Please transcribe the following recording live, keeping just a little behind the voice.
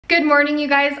Good morning, you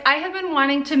guys. I have been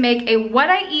wanting to make a what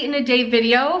I eat in a day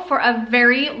video for a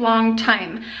very long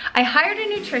time. I hired a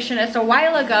nutritionist a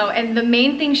while ago, and the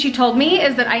main thing she told me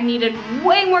is that I needed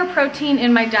way more protein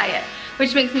in my diet,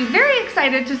 which makes me very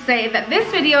excited to say that this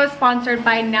video is sponsored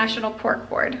by National Pork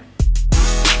Board.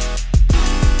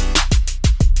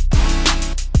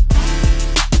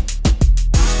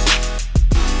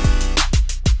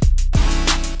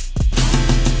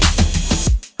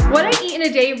 What I eat in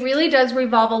a day really does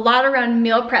revolve a lot around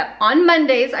meal prep. On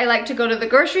Mondays, I like to go to the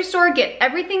grocery store, get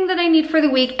everything that I need for the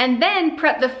week, and then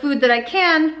prep the food that I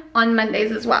can on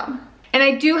Mondays as well. And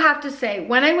I do have to say,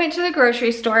 when I went to the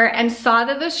grocery store and saw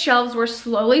that the shelves were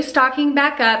slowly stocking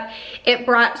back up, it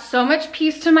brought so much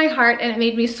peace to my heart, and it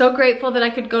made me so grateful that I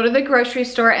could go to the grocery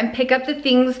store and pick up the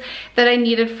things that I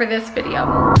needed for this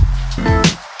video.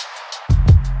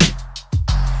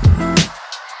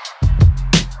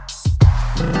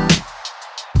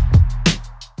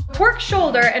 Pork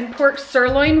shoulder and pork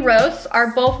sirloin roasts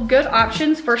are both good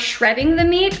options for shredding the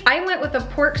meat. I went with a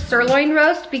pork sirloin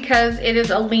roast because it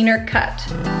is a leaner cut.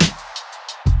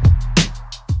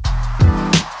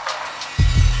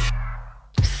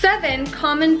 Seven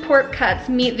common pork cuts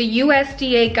meet the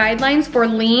USDA guidelines for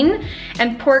lean,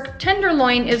 and pork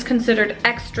tenderloin is considered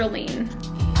extra lean.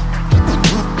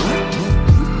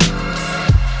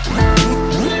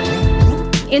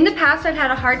 In the past, I've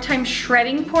had a hard time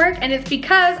shredding pork, and it's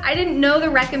because I didn't know the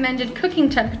recommended cooking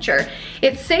temperature.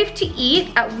 It's safe to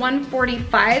eat at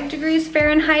 145 degrees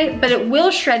Fahrenheit, but it will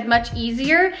shred much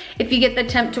easier if you get the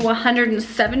temp to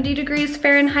 170 degrees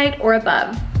Fahrenheit or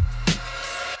above.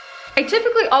 I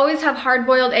typically always have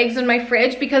hard-boiled eggs in my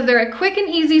fridge because they're a quick and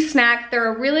easy snack,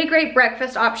 they're a really great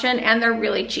breakfast option, and they're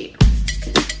really cheap.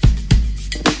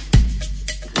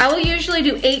 I will usually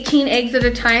do 18 eggs at a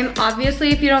time. Obviously,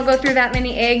 if you don't go through that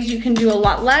many eggs, you can do a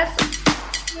lot less.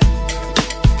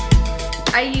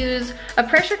 I use a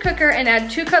pressure cooker and add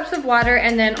 2 cups of water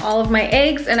and then all of my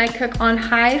eggs, and I cook on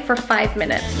high for 5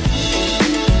 minutes.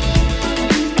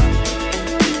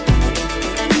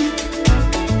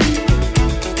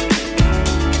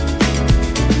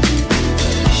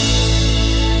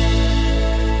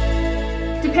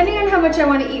 Depending on how much I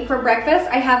want to eat for breakfast,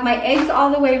 I have my eggs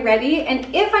all the way ready, and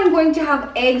if I'm going to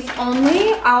have eggs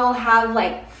only, I'll have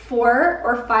like 4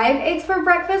 or 5 eggs for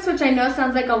breakfast, which I know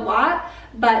sounds like a lot,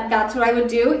 but that's what I would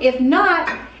do. If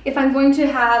not, if I'm going to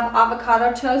have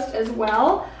avocado toast as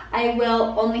well, I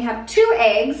will only have 2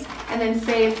 eggs and then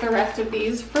save the rest of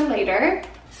these for later.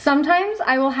 Sometimes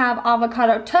I will have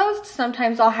avocado toast,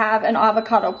 sometimes I'll have an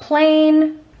avocado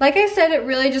plain. Like I said, it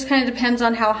really just kind of depends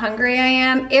on how hungry I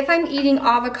am. If I'm eating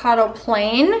avocado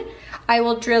plain, I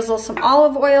will drizzle some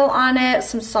olive oil on it,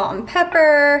 some salt and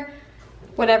pepper,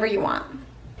 whatever you want.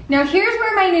 Now here's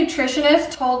where my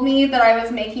nutritionist told me that I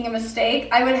was making a mistake.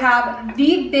 I would have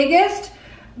the biggest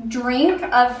drink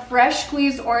of fresh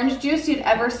squeezed orange juice you'd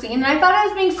ever seen, and I thought I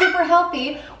was being super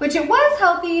healthy, which it was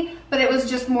healthy, but it was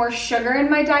just more sugar in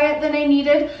my diet than I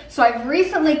needed. So I've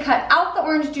recently cut out the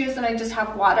orange juice and I just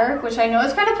have water, which I know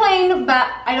is kind of plain, but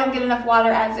I don't get enough water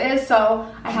as is, so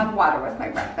I have water with my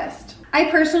breakfast. I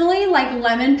personally like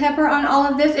lemon pepper on all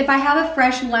of this. If I have a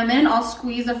fresh lemon, I'll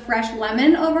squeeze a fresh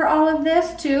lemon over all of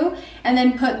this too, and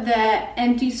then put the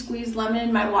empty squeezed lemon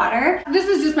in my water. This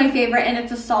is just my favorite, and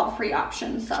it's a salt-free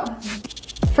option, so.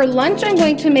 For lunch, I'm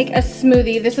going to make a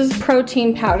smoothie. This is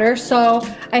protein powder, so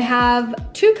I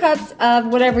have 2 cups of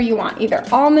whatever you want, either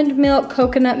almond milk,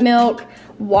 coconut milk,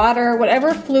 water,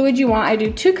 whatever fluid you want. I do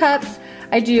 2 cups.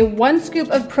 I do 1 scoop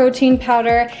of protein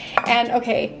powder, and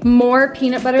okay, more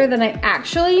peanut butter than I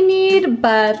actually need,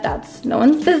 but that's no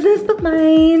one's business but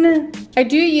mine. I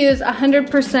do use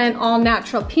 100% all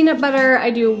natural peanut butter. I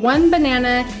do 1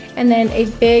 banana and then a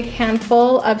big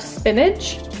handful of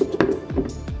spinach.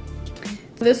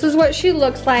 This is what she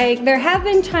looks like. There have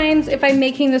been times if I'm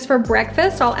making this for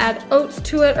breakfast, I'll add oats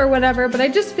to it or whatever, but I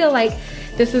just feel like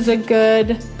this is a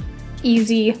good,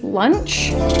 easy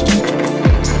lunch.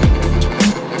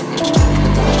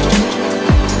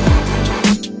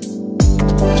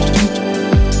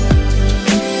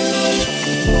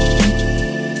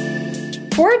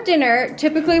 For dinner,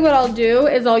 typically what I'll do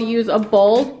is I'll use a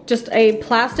bowl, just a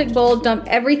plastic bowl, dump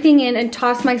everything in and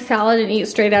toss my salad and eat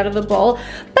straight out of the bowl.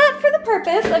 But for the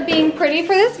purpose of being pretty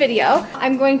for this video,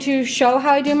 I'm going to show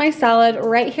how I do my salad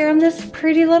right here on this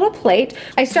pretty little plate.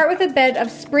 I start with a bed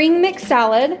of spring mix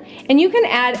salad, and you can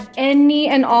add any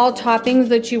and all toppings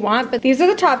that you want, but these are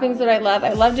the toppings that I love.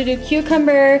 I love to do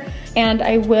cucumber, and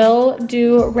I will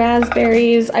do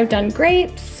raspberries. I've done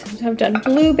grapes, I've done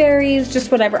blueberries,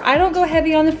 just whatever. I don't go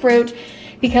heavy on the fruit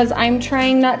because I'm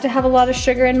trying not to have a lot of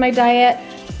sugar in my diet.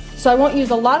 So I won't use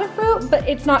a lot of fruit, but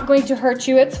it's not going to hurt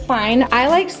you, it's fine. I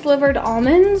like slivered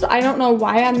almonds. I don't know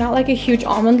why, I'm not like a huge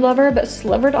almond lover, but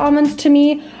slivered almonds to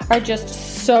me are just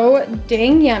so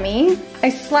dang yummy.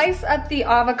 I slice up the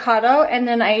avocado and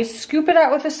then I scoop it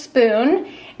out with a spoon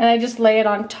and I just lay it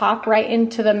on top right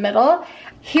into the middle.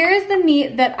 Here's the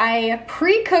meat that I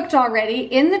pre-cooked already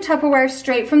in the Tupperware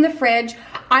straight from the fridge.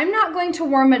 I'm not going to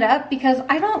warm it up because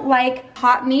I don't like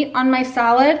hot meat on my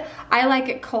salad. I like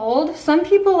it cold. Some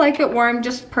people like it warm,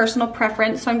 just personal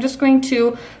preference. So I'm just going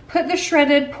to put the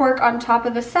shredded pork on top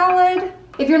of the salad.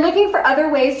 If you're looking for other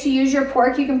ways to use your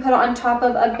pork, you can put it on top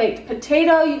of a baked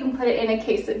potato. You can put it in a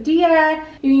quesadilla.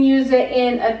 You can use it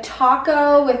in a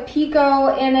taco with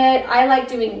pico in it. I like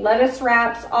doing lettuce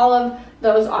wraps. All of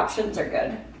those options are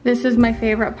good. This is my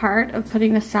favorite part of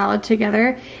putting the salad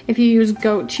together. If you use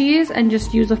goat cheese and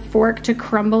just use a fork to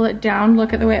crumble it down,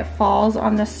 look at the way it falls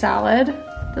on the salad.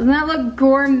 Doesn't that look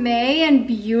gourmet and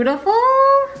beautiful?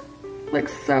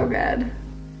 Looks so good.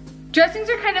 Dressings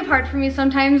are kind of hard for me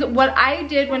sometimes. What I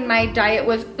did when my diet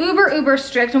was uber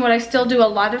strict, and what I still do a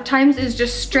lot of times, is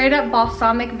just straight up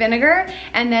balsamic vinegar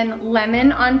and then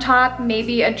lemon on top,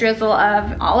 maybe a drizzle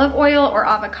of olive oil or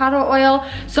avocado oil.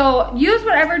 So use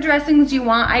whatever dressings you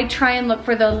want. I try and look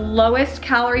for the lowest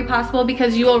calorie possible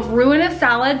because you will ruin a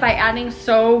salad by adding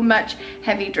so much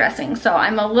heavy dressing. So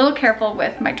I'm a little careful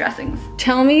with my dressings.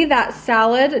 Tell me that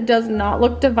salad does not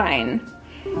look divine.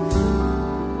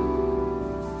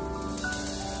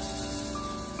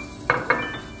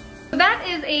 That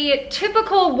is a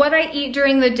typical what I eat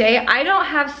during the day. I don't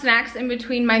have snacks in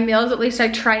between my meals, at least I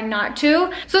try not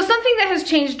to. So something that has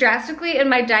changed drastically in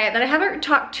my diet that I haven't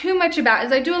talked too much about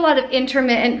is I do a lot of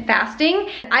intermittent fasting.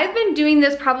 I've been doing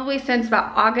this probably since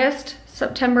about August,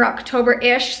 September,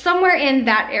 October-ish, somewhere in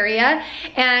that area.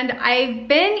 And I've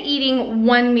been eating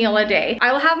one meal a day.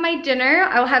 I will have my dinner,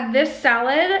 I will have this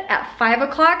salad at 5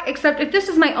 o'clock, except if this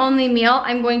is my only meal,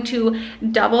 I'm going to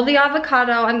double the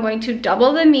avocado, I'm going to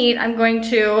double the meat, I'm going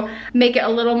to make it a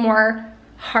little more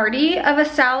hearty of a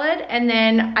salad, and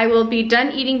then I will be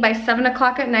done eating by 7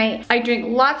 o'clock at night. I drink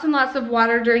lots and lots of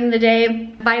water during the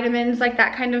day, vitamins, like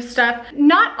that kind of stuff.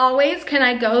 Not always can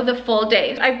I go the full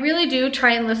day. I really do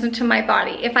try and listen to my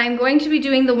body. If I'm going to be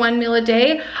doing the one meal a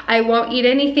day, I won't eat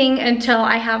anything until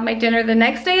I have my dinner the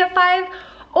next day at 5.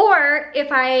 Or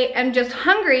if I am just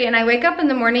hungry and I wake up in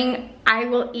the morning, I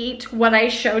will eat what I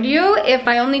showed you. If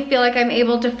I only feel like I'm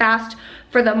able to fast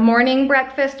for the morning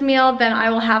breakfast meal, then I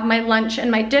will have my lunch and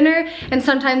my dinner, and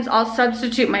sometimes I'll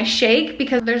substitute my shake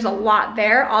because there's a lot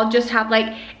there. I'll just have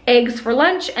like eggs for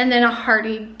lunch and then a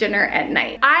hearty dinner at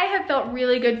night. I have felt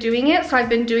really good doing it, so I've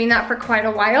been doing that for quite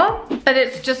a while, but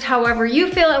it's just however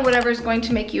you feel and whatever is going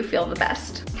to make you feel the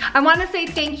best. I want to say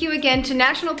thank you again to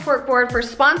National Pork Board for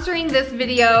sponsoring this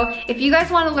video. If you guys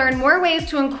want to learn more ways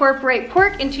to incorporate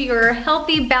pork into your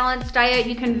healthy, balanced diet,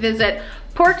 you can visit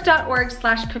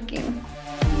pork.org/cooking.